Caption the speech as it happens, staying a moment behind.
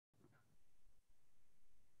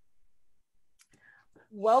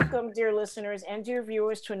Welcome, dear listeners and dear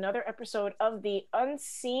viewers, to another episode of the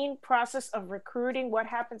unseen process of recruiting. What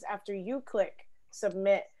happens after you click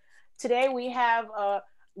submit? Today we have a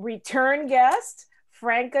return guest,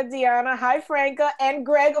 Franca Diona. Hi, Franca. And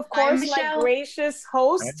Greg, of Hi, course, my Michele. gracious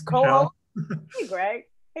host, co-host. Hey, Greg.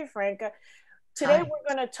 Hey, Franca. Today Hi.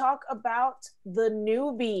 we're going to talk about the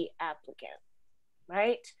newbie applicant,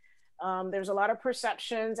 right? There's a lot of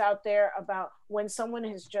perceptions out there about when someone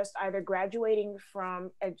is just either graduating from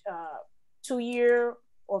a 2-year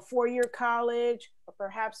or 4-year college, or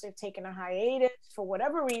perhaps they've taken a hiatus for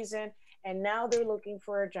whatever reason, and now they're looking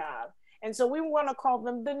for a job. And so we want to call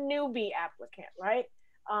them the newbie applicant, right?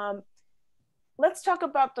 Let's talk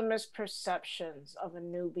about the misperceptions of a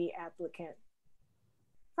newbie applicant.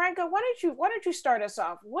 Franca, why don't you start us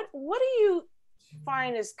off? What do you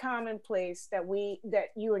find is commonplace that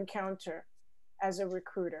you encounter as a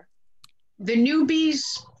recruiter? The newbies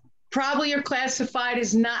probably are classified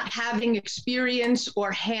as not having experience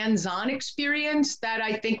or hands-on experience that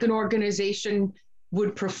I think an organization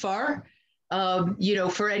would prefer,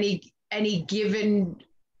 for any given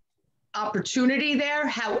opportunity there.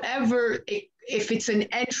 However, if it's an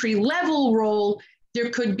entry-level role, there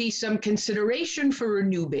could be some consideration for a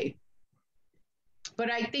newbie. But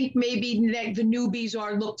I think maybe the newbies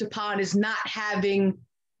are looked upon as not having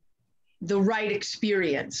the right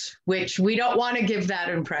experience, which we don't want to give that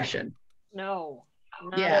impression. No,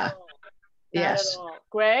 not Yeah. at all. Yes. At all.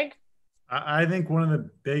 Greg? I think one of the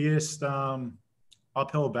biggest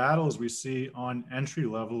uphill battles we see on entry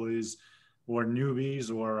level or newbies,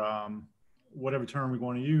 or whatever term we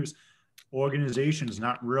want to use, organizations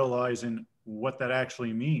not realizing what that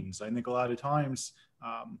actually means. I think a lot of times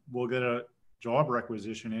we'll get a job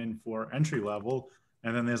requisition in for entry level,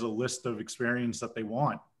 and then there's a list of experience that they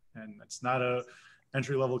want, and it's not a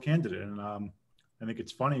entry level candidate. And I think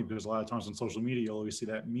it's funny because a lot of times on social media you'll always see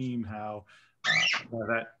that meme how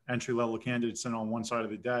that entry level candidate sitting on one side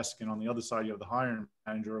of the desk, and on the other side you have the hiring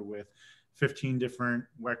manager with 15 different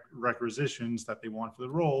requisitions that they want for the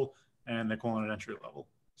role, and they're calling it entry level.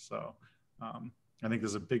 So I think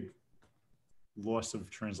there's a big loss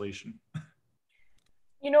of translation.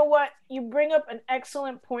 You know what? You bring up an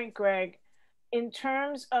excellent point, Greg. In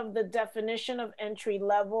terms of the definition of entry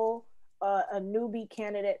level, a newbie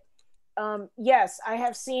candidate, yes, I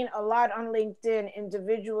have seen a lot on LinkedIn,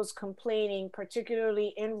 individuals complaining,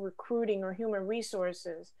 particularly in recruiting or human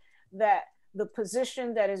resources, that the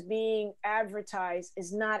position that is being advertised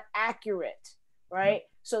is not accurate, right?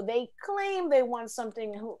 So they claim they want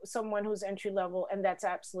someone who's entry level, and that's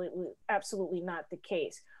absolutely not the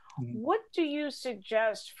case. What do you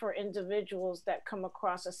suggest for individuals that come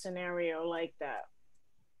across a scenario like that?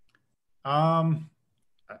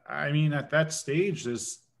 I mean, at that stage,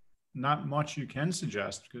 there's not much you can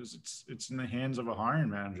suggest because it's in the hands of a hiring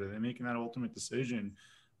manager. They're making that ultimate decision.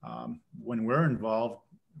 When we're involved,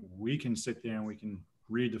 we can sit there and we can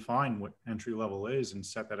redefine what entry level is and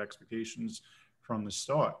set that expectations from the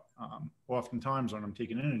start. Oftentimes when I'm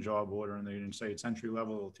taking in a job order and they didn't say it's entry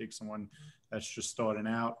level, it'll take someone that's just starting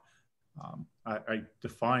out. I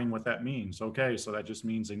define what that means. Okay, so that just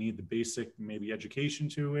means they need the basic maybe education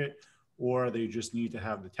to it, or they just need to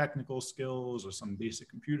have the technical skills or some basic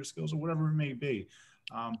computer skills or whatever it may be.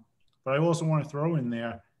 But I also want to throw in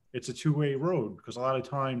there, it's a two-way road, because a lot of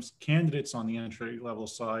times candidates on the entry level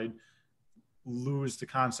side lose the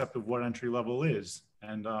concept of what entry level is.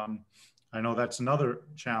 And I know that's another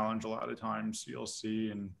challenge a lot of times you'll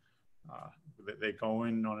see, and they go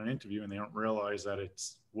in on an interview and they don't realize that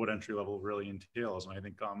it's what entry level really entails. And I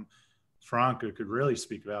think Franca could really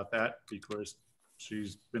speak about that because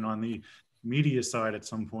she's been on the media side at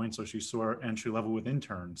some point, so she saw entry level with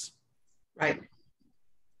interns. Right.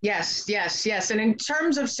 Yes. And in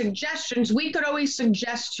terms of suggestions, we could always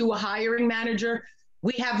suggest to a hiring manager,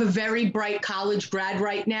 we have a very bright college grad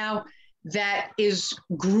right now that is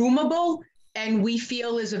groomable and we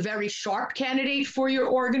feel is a very sharp candidate for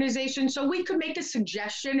your organization. So we could make a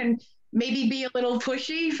suggestion and maybe be a little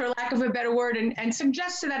pushy, for lack of a better word, and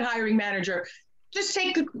suggest to that hiring manager, just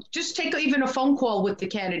take even a phone call with the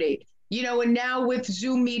candidate. And now with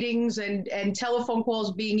Zoom meetings and telephone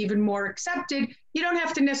calls being even more accepted, you don't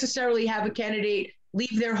have to necessarily have a candidate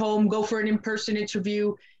leave their home, go for an in-person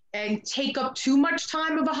interview, and take up too much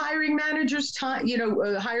time of a hiring manager's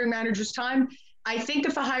time, I think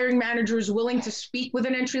if a hiring manager is willing to speak with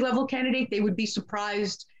an entry-level candidate, they would be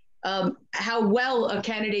surprised how well a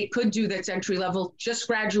candidate could do that's entry-level, just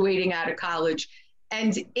graduating out of college.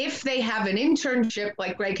 And if they have an internship,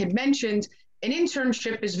 like Greg had mentioned, an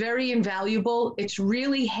internship is very invaluable. It's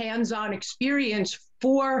really hands-on experience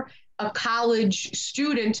for a college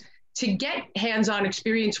student to get hands-on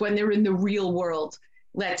experience when they're in the real world,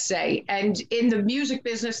 let's say. And in the music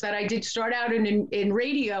business that I did start out in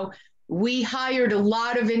radio, we hired a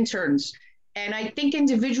lot of interns. And I think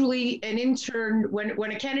individually, an intern,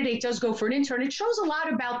 when a candidate does go for an intern, it shows a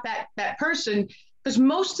lot about that person, because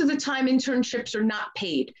most of the time internships are not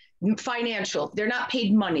paid financial. They're not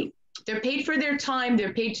paid money. They're paid for their time.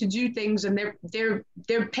 They're paid to do things, and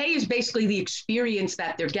their pay is basically the experience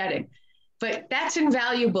that they're getting. But that's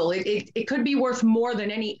invaluable. It could be worth more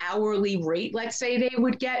than any hourly rate, let's say, they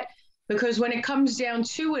would get, because when it comes down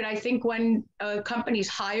to it, I think when a company's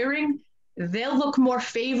hiring, they'll look more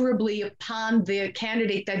favorably upon the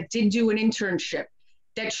candidate that did do an internship,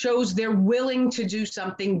 that shows they're willing to do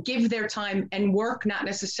something, give their time and work, not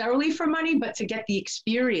necessarily for money, but to get the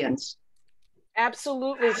experience.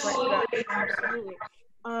 Absolutely. Absolutely.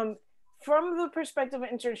 From the perspective of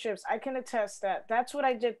internships, I can attest that that's what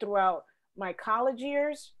I did throughout my college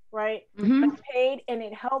years, right? Mm-hmm. I paid, and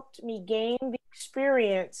it helped me gain the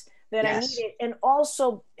experience that Yes. I needed, and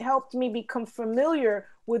also helped me become familiar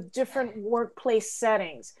with different workplace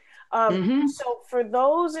settings. So for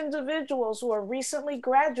those individuals who are recently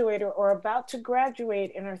graduated or about to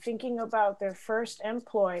graduate and are thinking about their first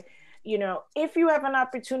employ, you know, if you have an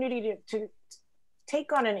opportunity to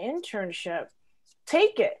take on an internship,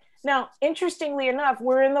 take it. Now, interestingly enough,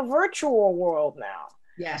 we're in the virtual world now.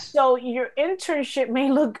 Yes. So your internship may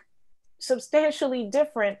look substantially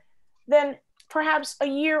different than perhaps a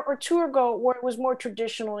year or two ago, where it was more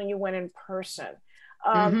traditional and you went in person.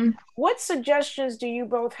 What suggestions do you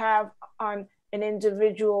both have on an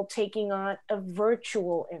individual taking on a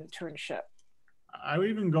virtual internship? I would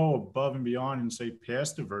even go above and beyond and say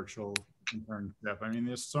past the virtual internship. I mean,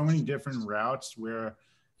 there's so many different routes where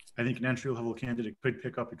I think an entry-level candidate could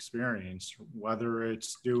pick up experience, whether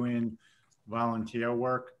it's doing volunteer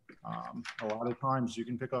work. A lot of times you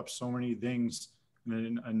can pick up so many things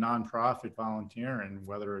in a nonprofit volunteering,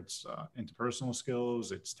 whether it's interpersonal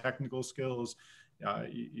skills, it's technical skills.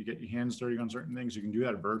 You get your hands dirty on certain things. You can do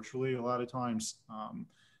that virtually a lot of times,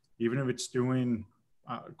 even if it's doing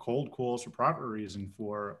cold calls for proper reason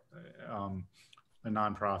for a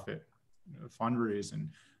nonprofit fundraising,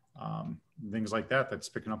 things like that. That's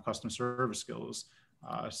picking up customer service skills.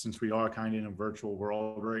 Since we are kind of in a virtual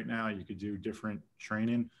world right now, you could do different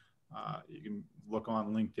training. You can look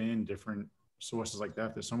on LinkedIn, different sources like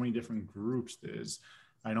that. There's so many different groups.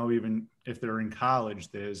 I know even if they're in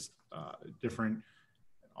college, there's different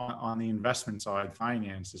on the investment side,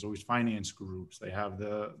 finance. There's always finance groups. They have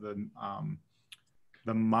the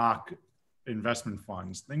mock investment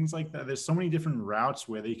funds, things like that. There's so many different routes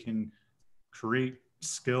where they can create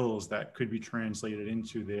skills that could be translated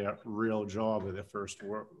into their real job or their first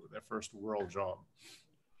world job.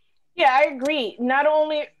 Yeah, I agree. Not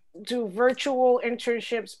only do virtual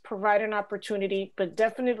internships provide an opportunity, but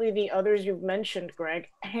definitely the others you've mentioned, Greg,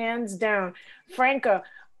 hands down. Franca,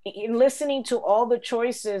 in listening to all the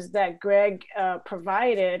choices that Greg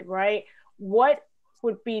provided, right, what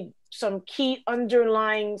would be some key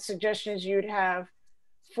underlying suggestions you'd have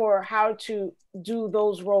for how to do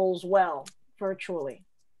those roles well virtually?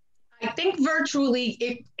 I think virtually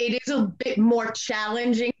it is a bit more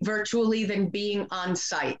challenging virtually than being on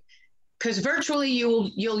site, because virtually you'll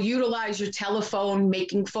utilize your telephone,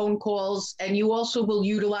 making phone calls, and you also will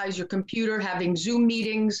utilize your computer, having Zoom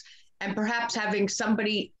meetings, and perhaps having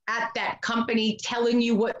somebody at that company telling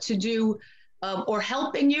you what to do or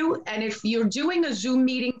helping you. And if you're doing a Zoom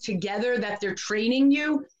meeting together that they're training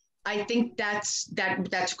you, I think that's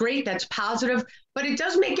great, that's positive, but it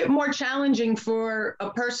does make it more challenging for a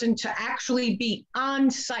person to actually be on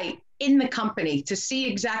site in the company to see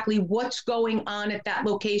exactly what's going on at that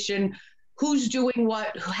location, who's doing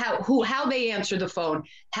what, how they answer the phone,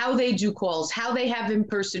 how they do calls, how they have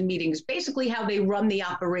in-person meetings, basically how they run the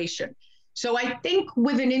operation. So I think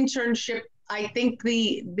with an internship, I think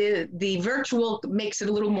the virtual makes it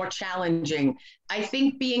a little more challenging. I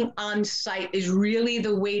think being on site is really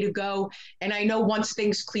the way to go. And I know once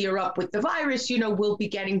things clear up with the virus, we'll be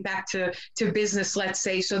getting back to business, let's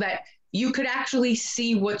say, so that you could actually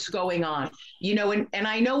see what's going on, and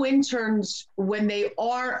I know interns, when they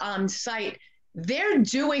are on site, they're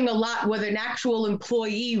doing a lot what an actual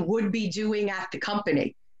employee would be doing at the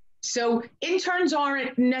company. So interns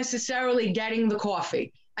aren't necessarily getting the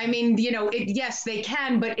coffee. I mean, yes, they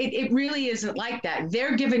can, but it really isn't like that.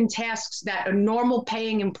 They're given tasks that a normal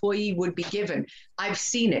paying employee would be given. I've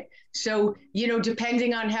seen it. So,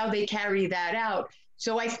 depending on how they carry that out.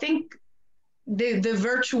 So I think the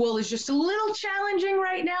virtual is just a little challenging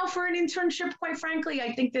right now for an internship, quite frankly.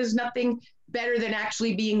 I think there's nothing better than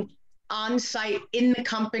actually being on site in the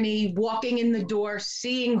company, walking in the door,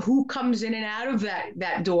 seeing who comes in and out of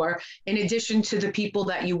that door, in addition to the people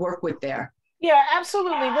that you work with there. Yeah,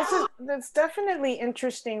 absolutely. That's definitely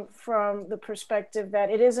interesting from the perspective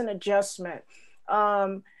that it is an adjustment.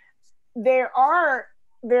 There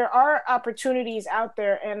are opportunities out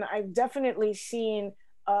there, and I've definitely seen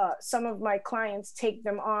some of my clients take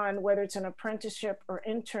them on, whether it's an apprenticeship or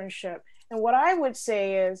internship. And what I would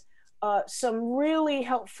say is some really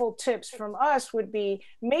helpful tips from us would be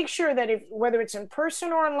make sure that whether it's in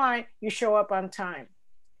person or online, you show up on time.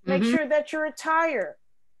 Make sure that your attire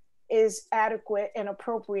is adequate and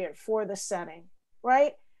appropriate for the setting,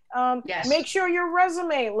 right? Yes. Make sure your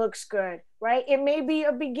resume looks good, right? It may be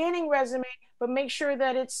a beginning resume, but make sure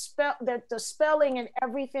that that the spelling and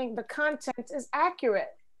everything, the content is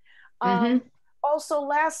accurate. Also,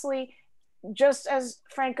 lastly, just as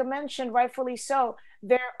Franca mentioned, rightfully so,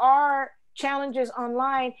 there are challenges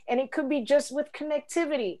online, and it could be just with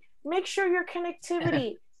connectivity. Make sure your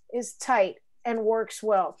connectivity is tight and works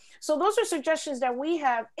well. So those are suggestions that we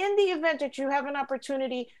have in the event that you have an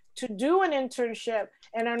opportunity to do an internship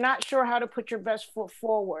and are not sure how to put your best foot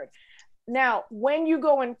forward. Now, when you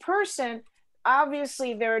go in person,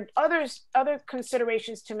 obviously there are other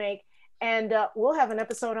considerations to make, and we'll have an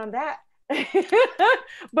episode on that.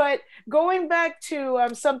 But going back to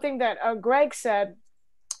something that Greg said,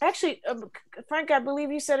 actually, Frank, I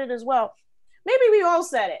believe you said it as well. Maybe we all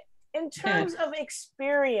said it. In terms of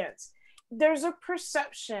experience, there's a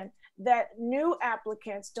perception that new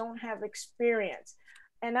applicants don't have experience.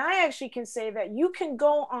 And I actually can say that you can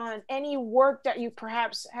go on any work that you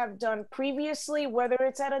perhaps have done previously, whether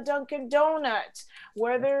it's at a Dunkin' Donuts,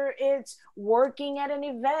 whether it's working at an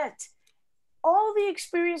event. All the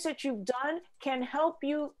experience that you've done can help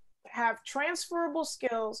you have transferable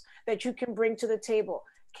skills that you can bring to the table.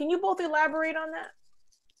 Can you both elaborate on that?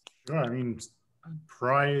 Sure. I mean,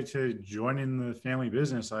 prior to joining the family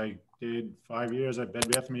business, I did 5 years at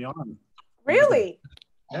Bed Bath & Beyond. Really?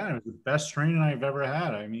 Yeah, it was the best training I've ever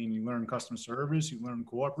had. I mean, you learn customer service, you learn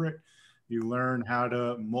corporate, you learn how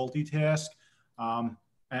to multitask.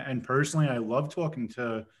 And personally, I love talking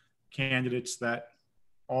to candidates that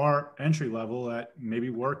are entry level that maybe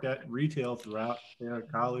worked at retail throughout their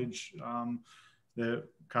college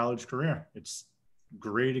career. It's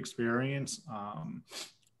great experience. I'm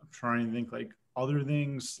trying to think like other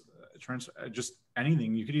things, just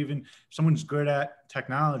anything. You could even, if someone's good at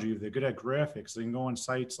technology, if they're good at graphics, they can go on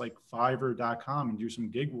sites like Fiverr.com and do some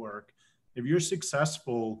gig work. If you're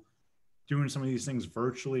successful doing some of these things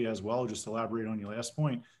virtually as well, just to elaborate on your last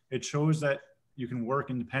point, it shows that you can work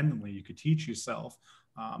independently. You could teach yourself.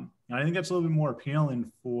 And I think that's a little bit more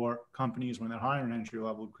appealing for companies when they're hiring entry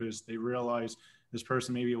level, because they realize this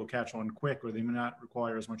person maybe will catch on quick, or they may not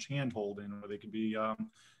require as much hand holding, or they could be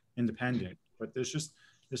independent. But there's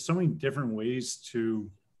so many different ways to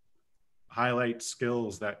highlight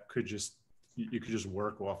skills that you could just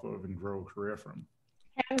work off of and grow a career from.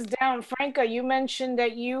 Hands down. Franca, you mentioned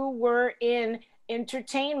that you were in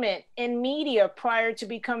entertainment and media prior to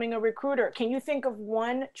becoming a recruiter. Can you think of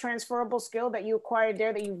one transferable skill that you acquired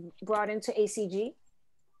there that you brought into ACG?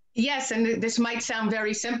 Yes, and this might sound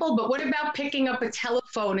very simple, but what about picking up a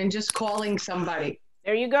telephone and just calling somebody?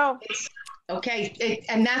 There you go. Okay,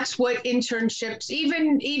 and that's what internships,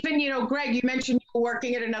 even Greg, you mentioned you were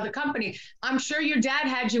working at another company. I'm sure your dad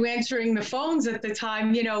had you answering the phones at the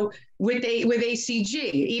time, with ACG,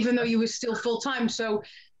 even though you were still full-time. So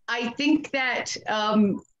I think that,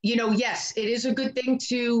 yes, it is a good thing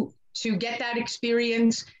to get that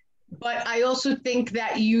experience, but I also think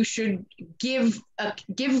that you should give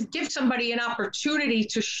somebody an opportunity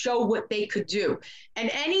to show what they could do. And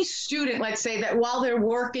any student, let's say that while they're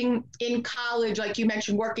working in college, like you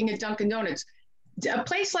mentioned, working at Dunkin' Donuts, a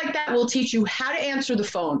place like that will teach you how to answer the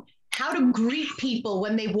phone, how to greet people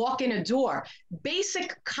when they walk in a door,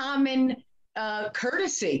 basic common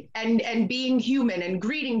courtesy and being human and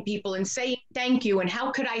greeting people and saying thank you and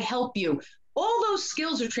how could I help you. All those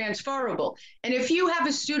skills are transferable. And if you have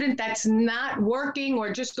a student that's not working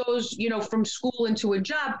or just goes, from school into a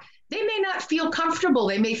job, they may not feel comfortable.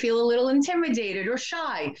 They may feel a little intimidated or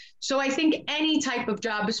shy. So I think any type of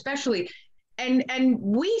job, especially, and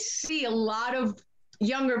we see a lot of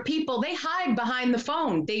younger people, they hide behind the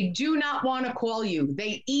phone. They do not want to call you.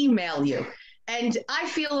 They email you. And I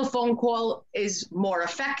feel a phone call is more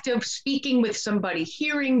effective, speaking with somebody,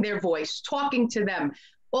 hearing their voice, talking to them.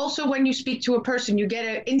 Also, when you speak to a person, you get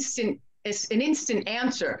an instant an instant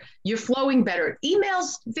answer. You're flowing better.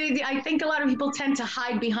 Emails, I think a lot of people tend to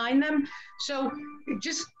hide behind them. So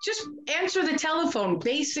just answer the telephone.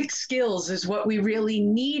 Basic skills is what we really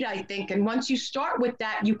need, I think. And once you start with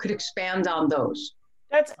that, you could expand on those.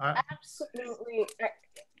 That's absolutely,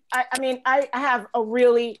 I mean, I have a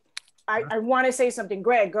really, I want to say something.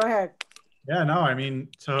 Greg, go ahead. Yeah, no, I mean,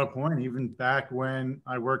 to a point, even back when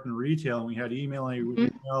I worked in retail and we had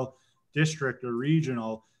email district or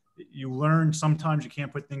regional, you learn sometimes you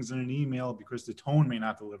can't put things in an email because the tone may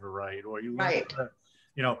not deliver right, or you learn to,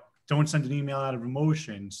 don't send an email out of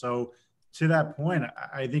emotion. So to that point,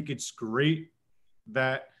 I think it's great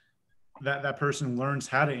that that person learns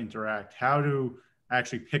how to interact, how to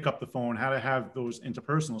actually pick up the phone, how to have those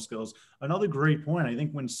interpersonal skills. Another great point, I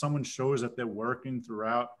think when someone shows that they're working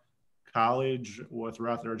throughout college or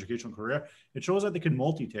throughout their educational career, it shows that they can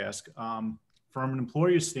multitask. From an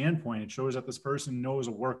employer's standpoint, it shows that this person knows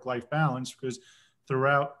a work-life balance because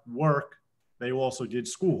throughout work, they also did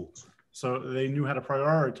school. So they knew how to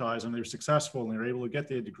prioritize and they were successful and they were able to get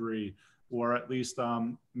their degree or at least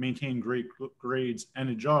maintain great grades and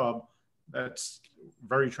a job that's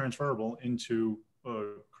very transferable into a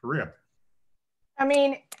career. I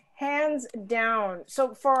mean, hands down.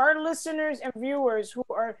 So for our listeners and viewers who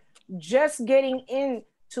are just getting into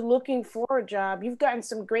looking for a job, you've gotten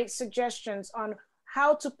some great suggestions on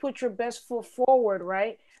how to put your best foot forward,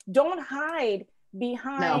 right? Don't hide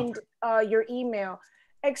behind your email.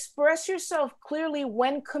 Express yourself clearly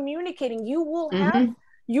when communicating. You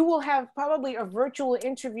will have probably a virtual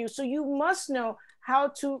interview, so you must know how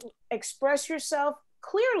to express yourself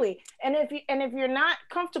clearly. And if you're not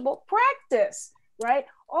comfortable, practice, right?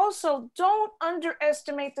 Also, don't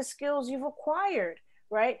underestimate the skills you've acquired,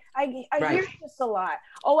 right? I hear this a lot.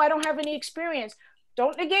 Oh, I don't have any experience.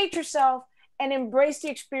 Don't negate yourself and embrace the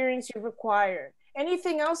experience you've acquired.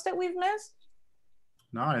 Anything else that we've missed?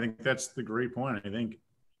 No, I think that's the great point. I think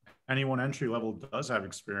anyone entry level does have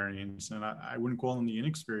experience, and I wouldn't call them the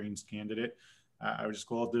inexperienced candidate. I would just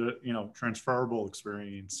call it the transferable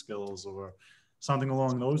experience skills or something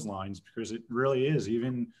along those lines, because it really is,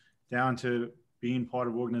 even down to being part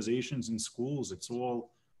of organizations and schools. It's all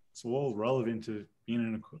relevant to being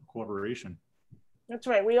in a corporation. That's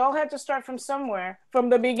right. We all had to start from somewhere, from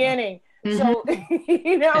the beginning. So,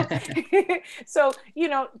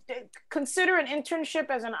 consider an internship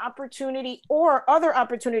as an opportunity or other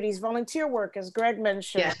opportunities, volunteer work, as Greg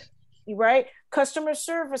mentioned, right? Customer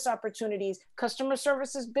service opportunities. Customer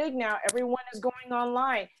service is big now. Everyone is going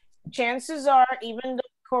online. Chances are, even though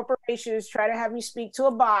corporations try to have you speak to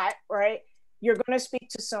a bot, right? You're going to speak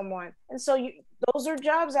to someone. And so those are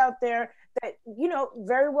jobs out there that,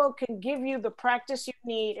 very well can give you the practice you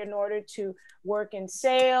need in order to work in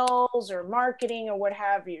sales or marketing or what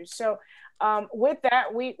have you. So with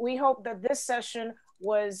that, we hope that this session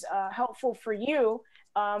was helpful for you,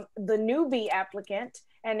 the newbie applicant.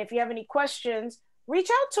 And if you have any questions, reach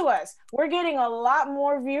out to us. We're getting a lot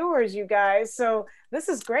more viewers, you guys. So this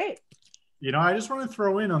is great. I just want to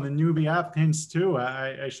throw in on the newbie applicants too.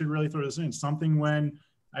 I should really throw this in. Something when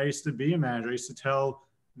I used to be a manager, I used to tell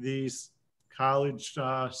these college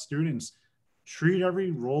students, treat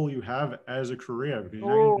every role you have as a career, because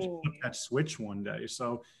you're going to flip that switch one day.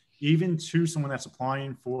 So even to someone that's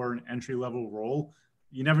applying for an entry-level role,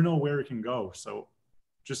 you never know where it can go. So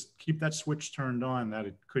just keep that switch turned on, that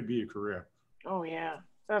it could be a career. Oh, yeah.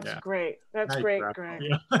 That's great. That's great, Greg.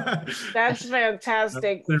 Yeah. That's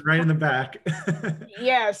fantastic. That's right in the back.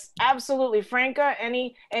 Yes, absolutely. Franca,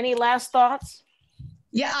 any last thoughts?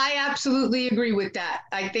 Yeah, I absolutely agree with that.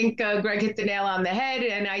 I think Greg hit the nail on the head.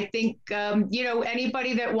 And I think,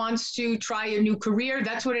 anybody that wants to try a new career,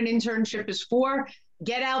 that's what an internship is for.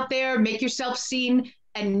 Get out there, make yourself seen,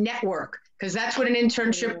 and network, because that's what an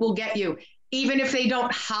internship will get you. Even if they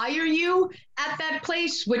don't hire you at that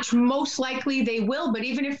place, which most likely they will, but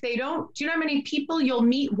even if they don't, do you know how many people you'll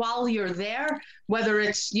meet while you're there? Whether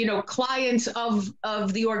it's, clients of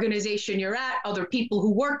the organization you're at, other people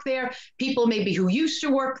who work there, people maybe who used to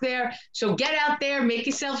work there. So get out there, make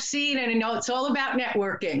yourself seen, and it's all about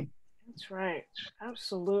networking. That's right.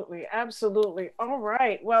 Absolutely. Absolutely. All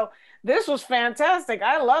right. Well, this was fantastic.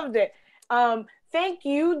 I loved it. Thank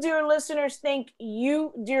you, dear listeners. Thank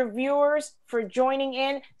you, dear viewers, for joining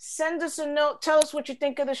in. Send us a note. Tell us what you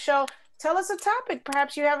think of the show. Tell us a topic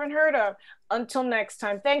perhaps you haven't heard of. Until next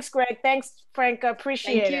time. Thanks, Greg. Thanks, Franca.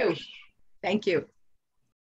 Appreciate it. Thank you.